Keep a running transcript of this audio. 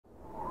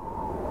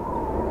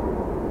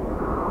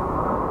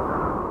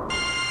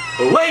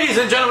Ladies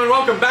and gentlemen,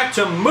 welcome back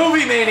to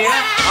Movie Mania.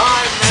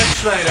 I'm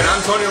Schneider. And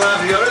I'm Tony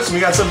Lavdiotis, and we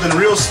got something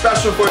real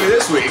special for you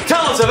this week.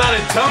 Tell us about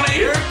it, Tony.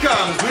 Here it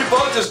comes. We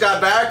both just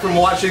got back from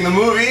watching the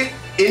movie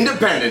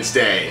Independence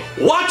Day.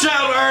 Watch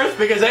out, Earth,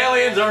 because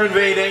aliens are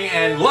invading,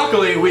 and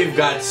luckily we've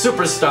got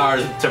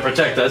superstars to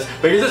protect us,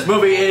 because this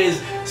movie is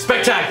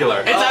spectacular.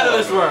 It's out of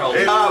this world.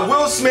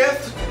 Will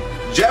Smith,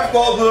 Jeff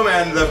Goldblum,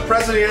 and the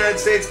President of the United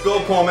States,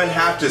 Bill Pullman,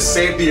 have to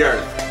save the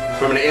Earth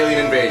from an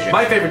alien invasion.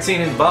 My favorite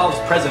scene involves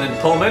President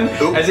Pullman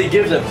as he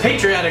gives a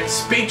patriotic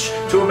speech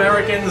to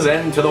Americans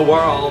and to the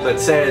world that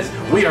says,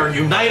 "We are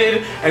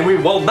united and we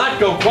will not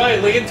go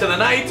quietly into the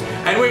night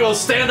and we will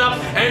stand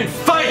up and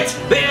fight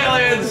the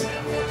aliens."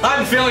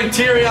 I'm feeling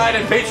teary-eyed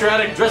and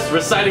patriotic just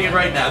reciting it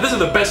right now. This is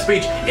the best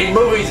speech in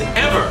movies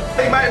ever. I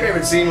think my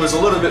favorite scene was a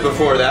little bit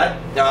before that.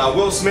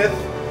 Will Smith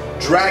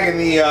dragging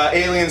the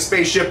alien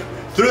spaceship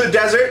through the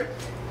desert.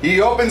 He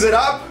opens it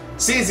up,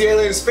 sees the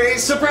alien's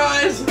face,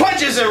 Surprise!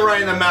 punches him right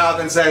in the mouth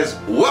and says,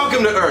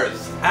 "Welcome to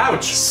Earth."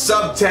 Ouch.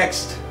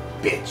 Subtext,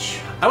 bitch.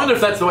 I wonder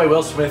if that's the way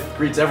Will Smith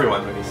greets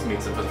everyone when he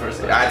meets them for the first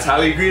time. That's how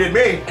he greeted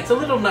me. It's a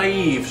little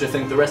naive to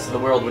think the rest of the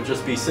world would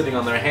just be sitting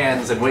on their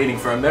hands and waiting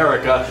for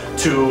America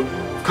to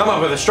come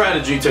up with a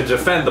strategy to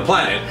defend the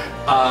planet.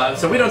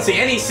 So we don't see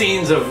any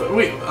scenes of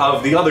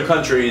the other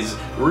countries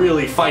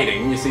really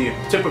fighting. You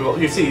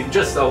see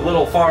just a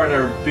little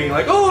foreigner being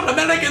like, "Oh,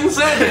 Americans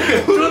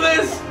said, do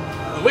this!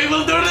 We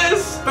will do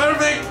this!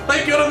 Perfect!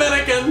 Thank you,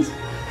 Americans!"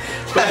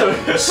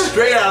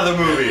 Straight out of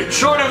the movie.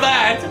 Short of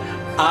that,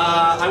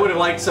 I would have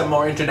liked some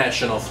more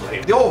international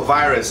flavor. The whole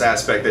virus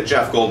aspect that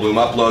Jeff Goldblum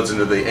uploads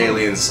into the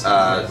alien's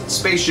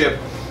spaceship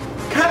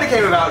kind of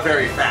came about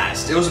very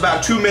fast. It was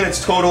about 2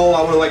 minutes total.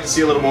 I would have liked to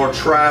see a little more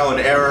trial and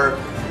error.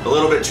 A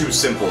little bit too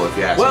simple, if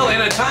you ask me. Well, in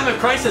a time of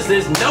crisis,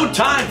 there's no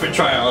time for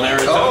trial and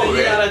error. Oh,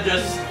 you yeah. gotta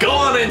just go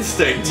on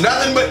instinct.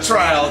 Nothing but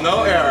trial,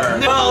 no error.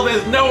 Well,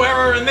 there's no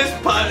error in this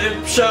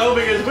show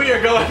because we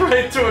are going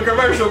right to a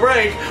commercial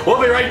break.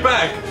 We'll be right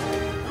back.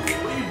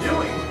 What are you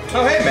doing?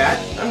 Oh, hey, Matt.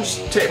 I'm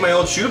just taping my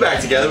old shoe back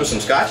together with some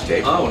Scotch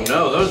tape. Oh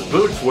no, those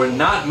boots were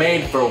not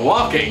made for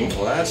walking.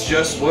 Well, that's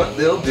just what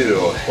they'll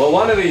do. Well,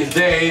 one of these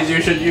days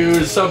you should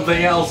use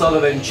something else other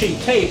than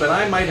cheap tape, and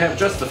I might have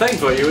just the thing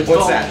for you. It's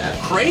What's called that?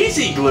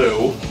 Krazy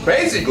glue.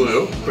 Crazy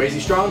glue? Crazy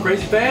strong,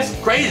 crazy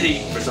fast,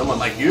 crazy for someone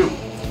like you.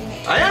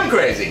 I am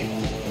crazy.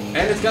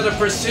 And it's got a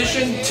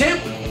precision tip.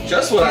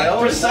 Just what I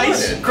always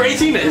Precise wanted.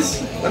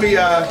 craziness. Let me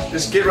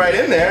just get right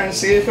in there and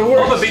see if it Oh,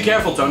 works. but be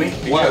careful, Tony.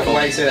 Be careful.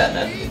 Why do you say that,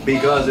 man?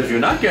 Because if you're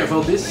not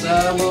careful, this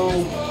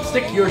will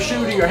stick your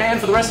shoe to your hand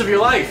for the rest of your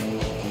life.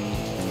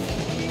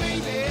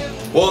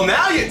 Well,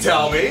 now you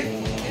tell me.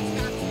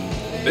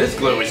 This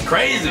glue is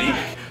crazy.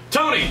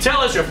 Tony,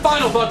 tell us your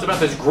final thoughts about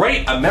this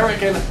great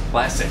American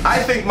classic.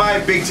 I think my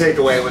big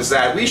takeaway was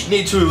that we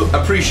need to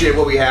appreciate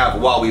what we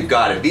have while we've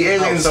got it. The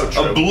aliens so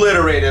true.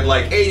 obliterated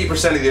like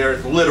 80% of the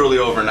Earth literally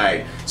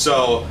overnight.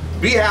 So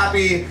be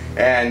happy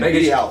and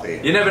be healthy.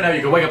 You never know,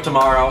 you could wake up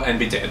tomorrow and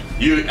be dead.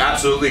 You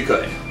absolutely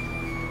could.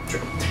 True.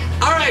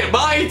 Alright,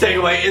 my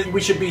takeaway is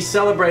we should be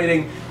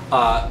celebrating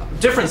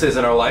differences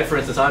in our life. For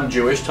instance, I'm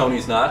Jewish,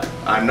 Tony's not.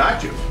 I'm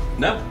not Jewish.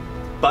 No.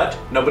 But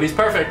nobody's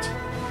perfect.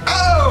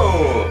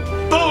 Oh!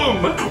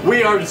 Boom!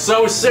 We are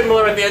so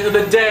similar at the end of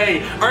the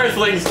day.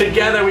 Earthlings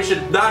together, we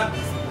should not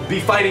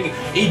be fighting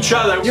each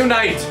other.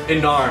 Unite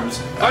in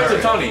arms. Alright, so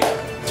Tony,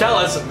 tell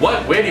us,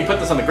 where do you put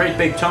this on the great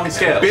big tone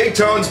scale? Big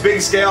tones,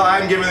 big scale.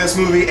 I'm giving this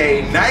movie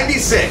a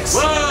 96.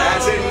 Whoa!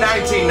 That's in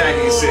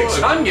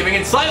 1996. I'm giving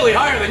it slightly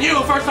higher than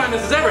you. First time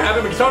this has ever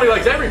happened because Tony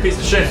likes every piece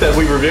of shit that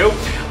we review.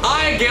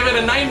 I give it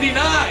a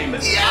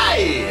 99.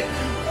 Yay!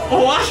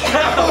 What?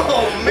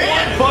 Oh,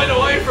 man. 1 point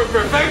away from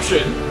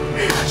perfection.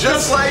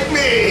 Just like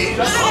me.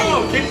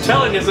 Oh, keep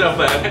telling yourself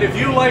that. And if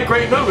you like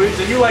great movies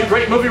and you like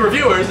great movie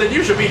reviewers, then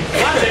you should be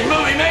watching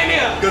Movie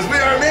Mania. Because we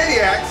are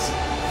maniacs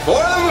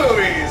for the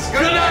movies.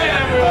 Good night,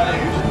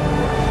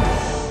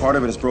 everybody. Part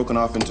of it is broken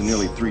off into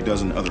nearly 3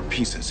 dozen other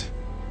pieces.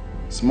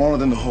 Smaller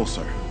than the whole,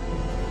 sir.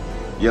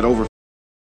 Yet over